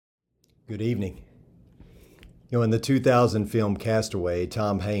Good evening. In the 2000 film Castaway,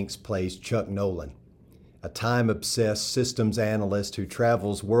 Tom Hanks plays Chuck Nolan, a time-obsessed systems analyst who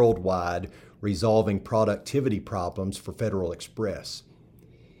travels worldwide resolving productivity problems for Federal Express.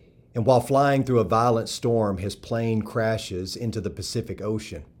 And while flying through a violent storm, his plane crashes into the Pacific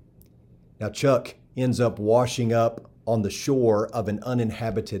Ocean. Now, Chuck ends up washing up on the shore of an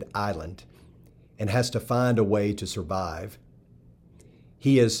uninhabited island and has to find a way to survive.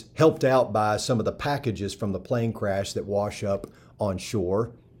 He is helped out by some of the packages from the plane crash that wash up on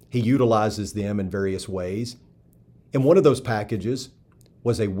shore. He utilizes them in various ways. And one of those packages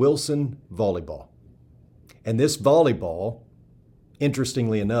was a Wilson volleyball. And this volleyball,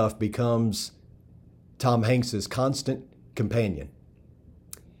 interestingly enough, becomes Tom Hanks's constant companion.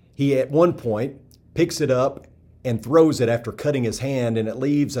 He at one point picks it up and throws it after cutting his hand, and it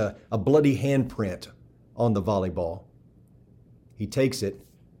leaves a bloody handprint on the volleyball. He takes it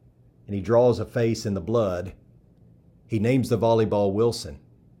and he draws a face in the blood. He names the volleyball Wilson.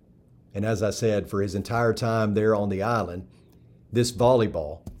 And as I said, for his entire time there on the island, this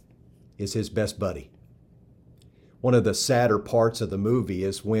volleyball is his best buddy. One of the sadder parts of the movie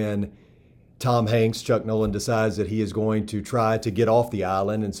is when Tom Hanks, Chuck Nolan, decides that he is going to try to get off the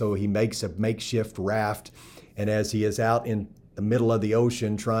island, and so he makes a makeshift raft. And as he is out in the middle of the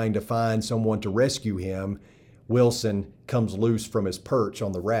ocean trying to find someone to rescue him, Wilson comes loose from his perch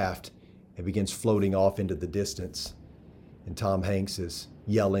on the raft and begins floating off into the distance. And Tom Hanks is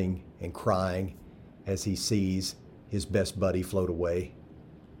yelling and crying as he sees his best buddy float away.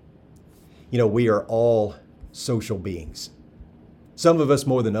 We are all social beings. Some of us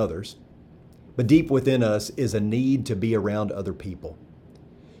more than others. But deep within us is a need to be around other people.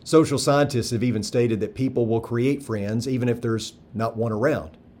 Social scientists have even stated that people will create friends even if there's not one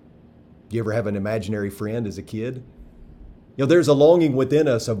around. Do you ever have an imaginary friend as a kid? There's a longing within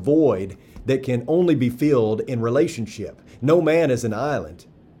us, a void that can only be filled in relationship. No man is an island.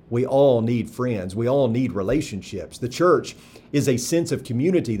 We all need friends. We all need relationships. The church is a sense of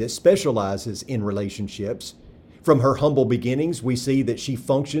community that specializes in relationships. From her humble beginnings, we see that she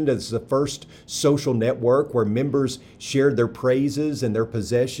functioned as the first social network where members shared their praises and their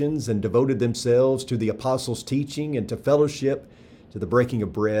possessions and devoted themselves to the apostles' teaching and to fellowship, to the breaking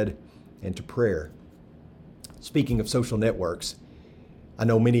of bread, and to prayer. Speaking of social networks, I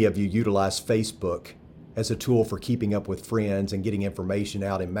know many of you utilize Facebook as a tool for keeping up with friends and getting information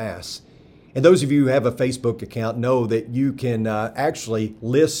out en masse. And those of you who have a Facebook account know that you can actually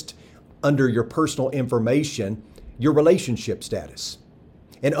list under your personal information your relationship status.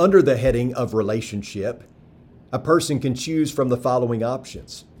 And under the heading of relationship, a person can choose from the following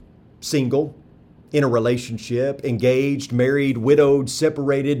options: single, in a relationship, engaged, married, widowed,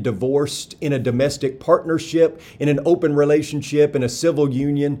 separated, divorced, in a domestic partnership, in an open relationship, in a civil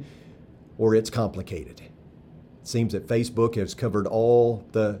union, or it's complicated. It seems that Facebook has covered all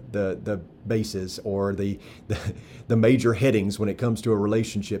the bases or the major headings when it comes to a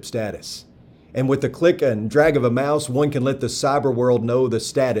relationship status. And with the click and drag of a mouse, one can let the cyber world know the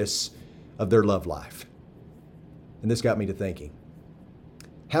status of their love life. And this got me to thinking,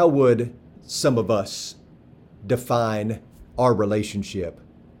 how would some of us define our relationship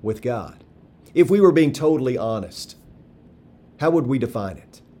with God? If we were being totally honest, how would we define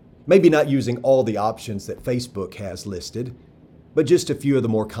it? Maybe not using all the options that Facebook has listed, but just a few of the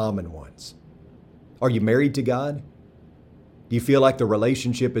more common ones. Are you married to God? Do you feel like the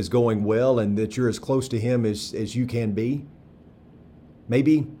relationship is going well and that you're as close to Him as you can be?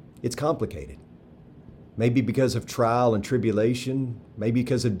 Maybe it's complicated. Maybe because of trial and tribulation, maybe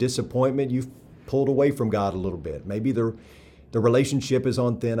because of disappointment, you've pulled away from God a little bit. Maybe the relationship is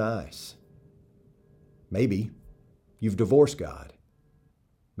on thin ice. Maybe you've divorced God.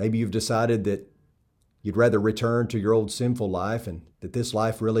 Maybe you've decided that you'd rather return to your old sinful life and that this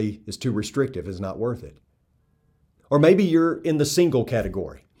life really is too restrictive, is not worth it. Or maybe you're in the single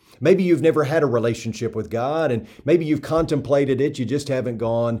category. Maybe you've never had a relationship with God, and maybe you've contemplated it, you just haven't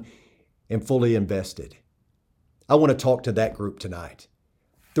gone and fully invested. I want to talk to that group tonight.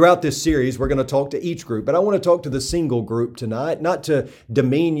 Throughout this series, we're going to talk to each group, but I want to talk to the single group tonight, not to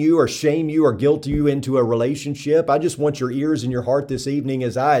demean you or shame you or guilt you into a relationship. I just want your ears and your heart this evening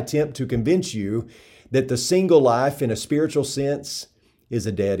as I attempt to convince you that the single life in a spiritual sense is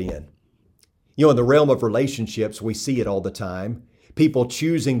a dead end. In the realm of relationships, we see it all the time. People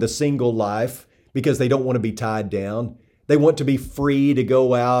choosing the single life because they don't want to be tied down. They want to be free to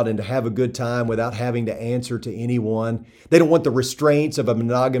go out and to have a good time without having to answer to anyone. They don't want the restraints of a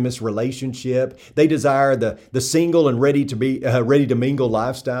monogamous relationship. They desire the single and ready to mingle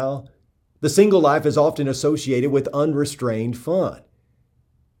lifestyle. The single life is often associated with unrestrained fun.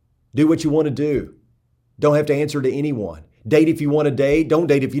 Do what you want to do. Don't have to answer to anyone. Date if you want to date. Don't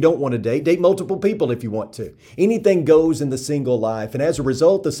date if you don't want to date. Date multiple people if you want to. Anything goes in the single life. And as a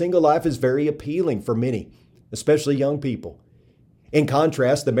result, the single life is very appealing for many, especially young people. In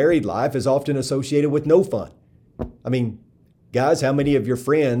contrast, the married life is often associated with no fun. I mean, guys, how many of your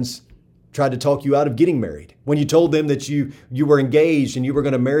friends tried to talk you out of getting married? When you told them that you were engaged and you were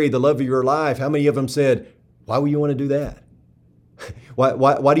going to marry the love of your life, how many of them said, why would you want to do that?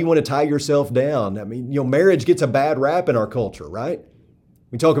 Why do you want to tie yourself down? I mean, marriage gets a bad rap in our culture, right?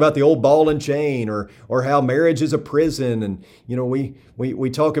 We talk about the old ball and chain or how marriage is a prison. And, we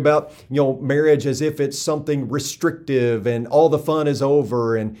talk about, marriage as if it's something restrictive and all the fun is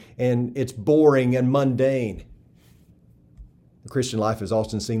over and it's boring and mundane. The Christian life is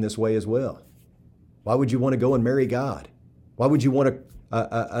often seen this way as well. Why would you want to go and marry God? Why would you want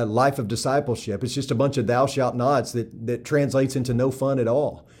a life of discipleship? It's just a bunch of thou shalt nots that translates into no fun at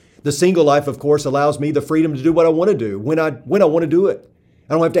all. The single life, of course, allows me the freedom to do what I want to do when I want to do it.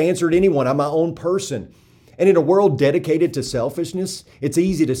 I don't have to answer to anyone. I'm my own person. And in a world dedicated to selfishness, it's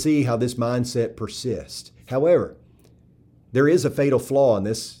easy to see how this mindset persists. However, there is a fatal flaw in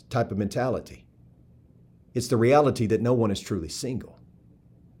this type of mentality. It's the reality that no one is truly single.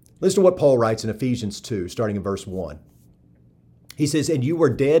 Listen to what Paul writes in Ephesians 2, starting in verse 1. He says, "And you were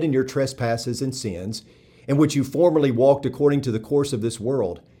dead in your trespasses and sins, in which you formerly walked according to the course of this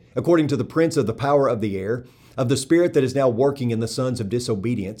world, according to the prince of the power of the air, of the spirit that is now working in the sons of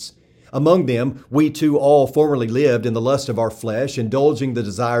disobedience. Among them, we too all formerly lived in the lust of our flesh, indulging the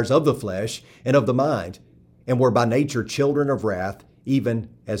desires of the flesh and of the mind, and were by nature children of wrath, even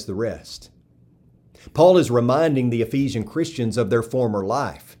as the rest." Paul is reminding the Ephesian Christians of their former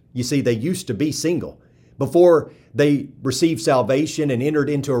life. You see, they used to be single. Before they received salvation and entered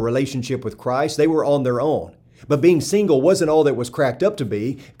into a relationship with Christ, they were on their own. But being single wasn't all that was cracked up to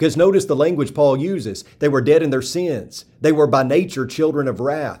be, because notice the language Paul uses. They were dead in their sins. They were by nature children of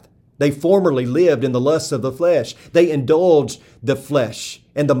wrath. They formerly lived in the lusts of the flesh. They indulged the flesh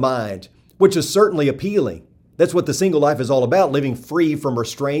and the mind, which is certainly appealing. That's what the single life is all about, living free from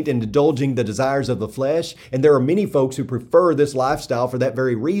restraint and indulging the desires of the flesh. And there are many folks who prefer this lifestyle for that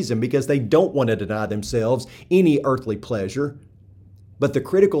very reason, because they don't want to deny themselves any earthly pleasure. But the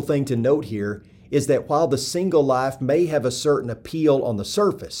critical thing to note here is that while the single life may have a certain appeal on the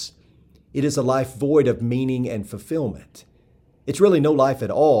surface, it is a life void of meaning and fulfillment. It's really no life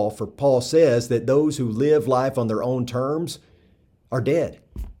at all, for Paul says that those who live life on their own terms are dead.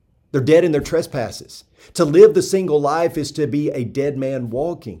 They're dead in their trespasses. To live the single life is to be a dead man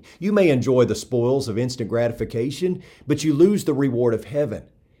walking. You may enjoy the spoils of instant gratification, but you lose the reward of heaven.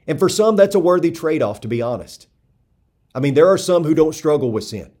 And for some, that's a worthy trade-off, to be honest. I mean, there are some who don't struggle with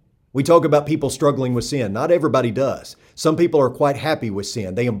sin. We talk about people struggling with sin. Not everybody does. Some people are quite happy with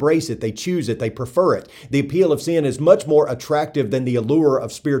sin. They embrace it, they choose it, they prefer it. The appeal of sin is much more attractive than the allure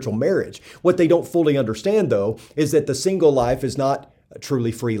of spiritual marriage. What they don't fully understand, though, is that the single life is not a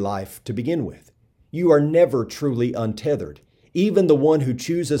truly free life to begin with. You are never truly untethered. Even the one who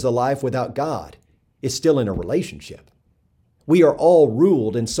chooses a life without God is still in a relationship. We are all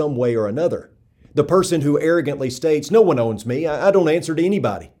ruled in some way or another. The person who arrogantly states, "No one owns me, I don't answer to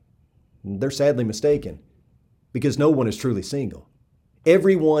anybody," they're sadly mistaken, because no one is truly single.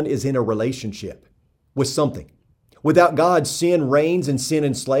 Everyone is in a relationship with something. Without God, sin reigns and sin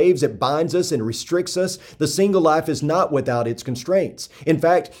enslaves. It binds us and restricts us. The single life is not without its constraints. In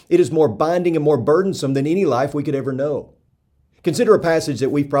fact, it is more binding and more burdensome than any life we could ever know. Consider a passage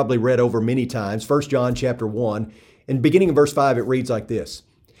that we've probably read over many times, 1 John chapter 1, and beginning in verse 5, it reads like this: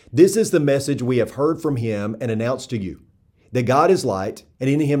 "This is the message we have heard from him and announced to you, that God is light, and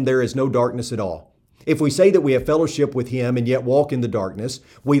in him there is no darkness at all. If we say that we have fellowship with him and yet walk in the darkness,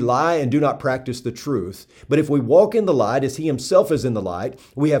 we lie and do not practice the truth. But if we walk in the light as he himself is in the light,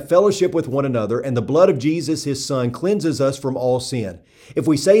 we have fellowship with one another, and the blood of Jesus, his son, cleanses us from all sin. If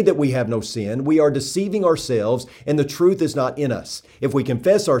we say that we have no sin, we are deceiving ourselves, and the truth is not in us. If we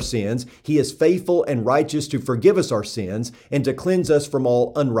confess our sins, he is faithful and righteous to forgive us our sins and to cleanse us from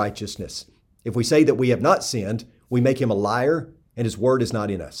all unrighteousness. If we say that we have not sinned, we make him a liar, and his word is not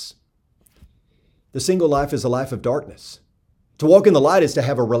in us." The single life is a life of darkness. To walk in the light is to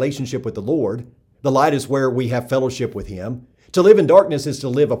have a relationship with the Lord. The light is where we have fellowship with him. To live in darkness is to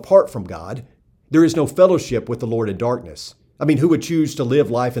live apart from God. There is no fellowship with the Lord in darkness. I mean, who would choose to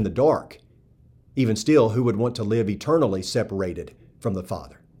live life in the dark? Even still, who would want to live eternally separated from the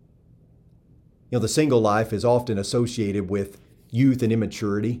Father? The single life is often associated with youth and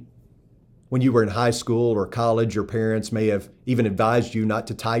immaturity. When you were in high school or college, your parents may have even advised you not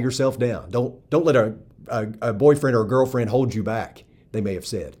to tie yourself down. Don't let a boyfriend or a girlfriend hold you back, they may have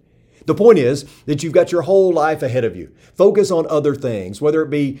said. The point is that you've got your whole life ahead of you. Focus on other things, whether it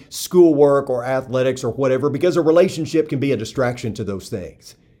be schoolwork or athletics or whatever, because a relationship can be a distraction to those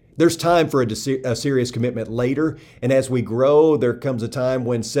things. There's time for a serious commitment later, and as we grow, there comes a time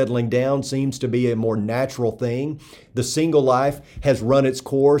when settling down seems to be a more natural thing. The single life has run its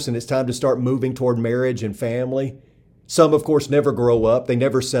course, and it's time to start moving toward marriage and family. Some, of course, never grow up. They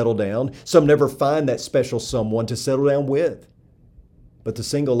never settle down. Some never find that special someone to settle down with. But the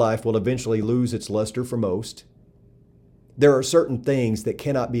single life will eventually lose its luster for most. There are certain things that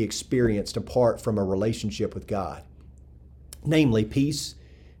cannot be experienced apart from a relationship with God, namely peace,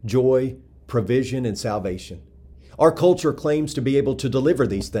 joy, provision, and salvation. Our culture claims to be able to deliver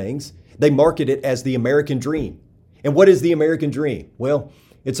these things. They market it as the American dream. And what is the American dream? Well,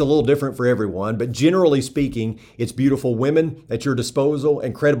 it's a little different for everyone, but generally speaking, it's beautiful women at your disposal,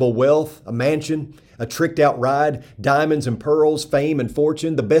 incredible wealth, a mansion, a tricked out ride, diamonds and pearls, fame and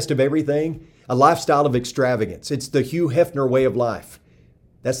fortune, the best of everything, a lifestyle of extravagance. It's the Hugh Hefner way of life.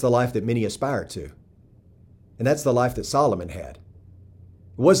 That's the life that many aspire to. And that's the life that Solomon had.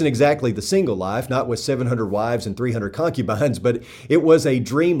 It wasn't exactly the single life, not with 700 wives and 300 concubines, but it was a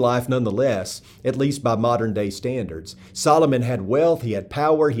dream life nonetheless, at least by modern day standards. Solomon had wealth, he had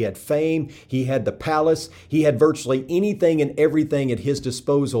power, he had fame, he had the palace, he had virtually anything and everything at his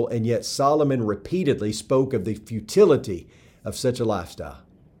disposal, and yet Solomon repeatedly spoke of the futility of such a lifestyle.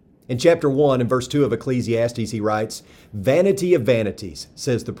 In chapter 1 and verse 2 of Ecclesiastes, he writes, "Vanity of vanities,"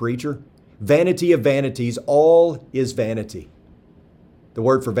 says the preacher. "Vanity of vanities, all is vanity." The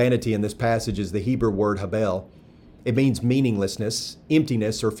word for vanity in this passage is the Hebrew word habel. It means meaninglessness,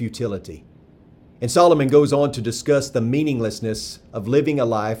 emptiness, or futility. And Solomon goes on to discuss the meaninglessness of living a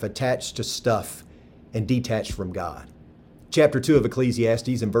life attached to stuff and detached from God. Chapter 2 of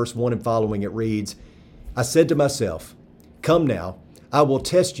Ecclesiastes, in verse 1 and following, it reads, "I said to myself, 'Come now, I will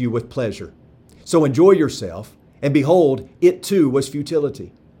test you with pleasure. So enjoy yourself.' And behold, it too was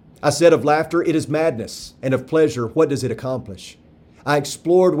futility. I said of laughter, 'It is madness.' And of pleasure, what does it accomplish? I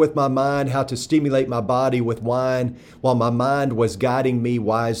explored with my mind how to stimulate my body with wine while my mind was guiding me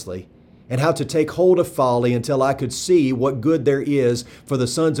wisely, and how to take hold of folly until I could see what good there is for the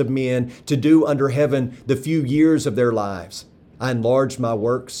sons of men to do under heaven the few years of their lives. I enlarged my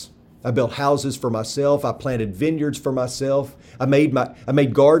works. I built houses for myself. I planted vineyards for myself. I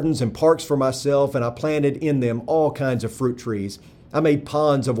made gardens and parks for myself, and I planted in them all kinds of fruit trees. I made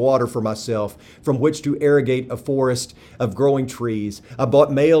ponds of water for myself, from which to irrigate a forest of growing trees. I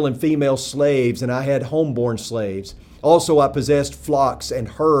bought male and female slaves, and I had homeborn slaves. Also I possessed flocks and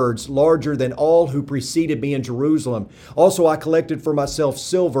herds larger than all who preceded me in Jerusalem. Also I collected for myself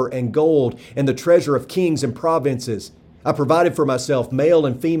silver and gold and the treasure of kings and provinces. I provided for myself male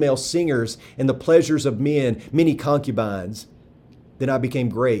and female singers and the pleasures of men, many concubines. Then I became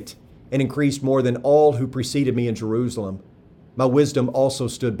great and increased more than all who preceded me in Jerusalem. My wisdom also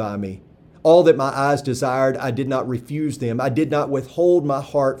stood by me. All that my eyes desired, I did not refuse them. I did not withhold my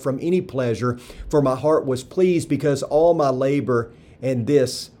heart from any pleasure, for my heart was pleased because all my labor, and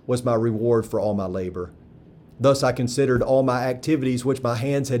this was my reward for all my labor. Thus I considered all my activities which my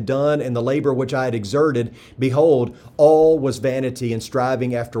hands had done and the labor which I had exerted. Behold, all was vanity and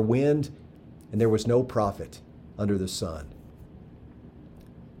striving after wind, and there was no profit under the sun.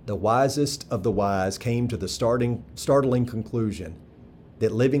 The wisest of the wise came to the startling conclusion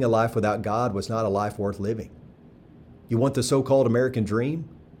that living a life without God was not a life worth living. You want the so-called American dream?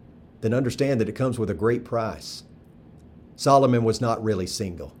 Then understand that it comes with a great price. Solomon was not really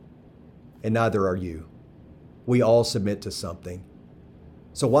single, and neither are you. We all submit to something.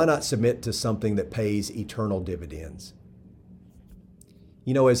 So why not submit to something that pays eternal dividends?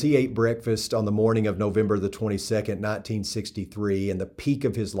 You know, as he ate breakfast on the morning of November the 22nd, 1963, in the peak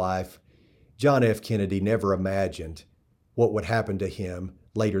of his life, John F. Kennedy never imagined what would happen to him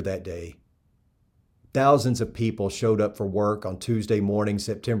later that day. Thousands of people showed up for work on Tuesday morning,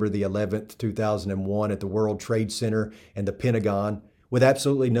 September the 11th, 2001, at the World Trade Center and the Pentagon, with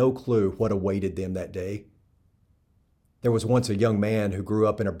absolutely no clue what awaited them that day. There was once a young man who grew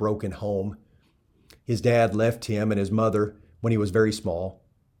up in a broken home. His dad left him and his mother when he was very small.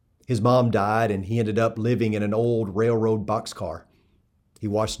 His mom died, and he ended up living in an old railroad boxcar. He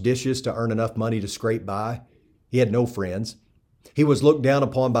washed dishes to earn enough money to scrape by. He had no friends. He was looked down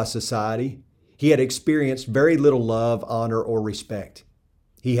upon by society. He had experienced very little love, honor, or respect.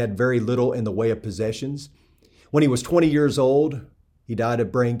 He had very little in the way of possessions. When he was 20 years old, he died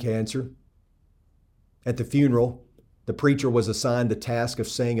of brain cancer. At the funeral, the preacher was assigned the task of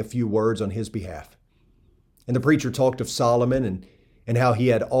saying a few words on his behalf. And the preacher talked of Solomon and how he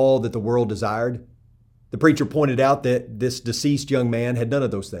had all that the world desired. The preacher pointed out that this deceased young man had none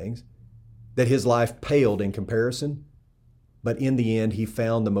of those things, that his life paled in comparison, but in the end, he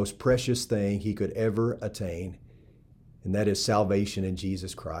found the most precious thing he could ever attain, and that is salvation in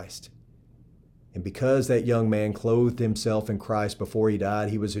Jesus Christ. And because that young man clothed himself in Christ before he died,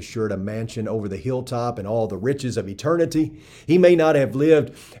 he was assured a mansion over the hilltop and all the riches of eternity. He may not have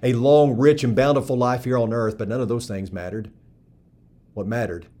lived a long, rich, and bountiful life here on earth, but none of those things mattered. What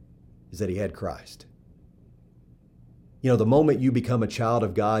mattered is that he had Christ. You know, the moment you become a child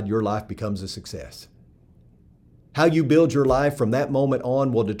of God, your life becomes a success. How you build your life from that moment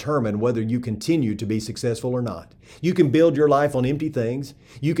on will determine whether you continue to be successful or not. You can build your life on empty things.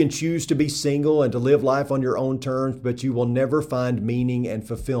 You can choose to be single and to live life on your own terms, but you will never find meaning and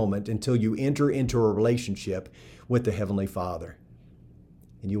fulfillment until you enter into a relationship with the Heavenly Father.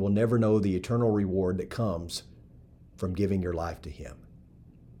 And you will never know the eternal reward that comes from giving your life to Him.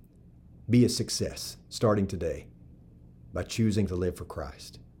 Be a success starting today by choosing to live for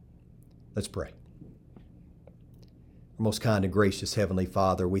Christ. Let's pray. Most kind and gracious Heavenly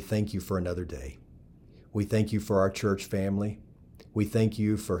Father, we thank you for another day. We thank you for our church family. We thank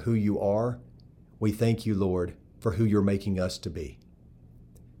you for who you are. We thank you, Lord, for who you're making us to be.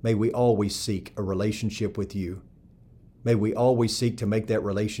 May we always seek a relationship with you. May we always seek to make that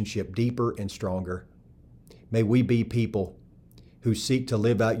relationship deeper and stronger. May we be people who seek to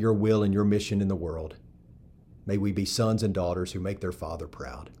live out your will and your mission in the world. May we be sons and daughters who make their Father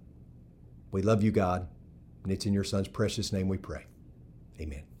proud. We love you, God. And it's in your Son's precious name we pray.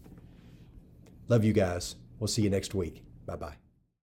 Amen. Love you guys. We'll see you next week. Bye-bye.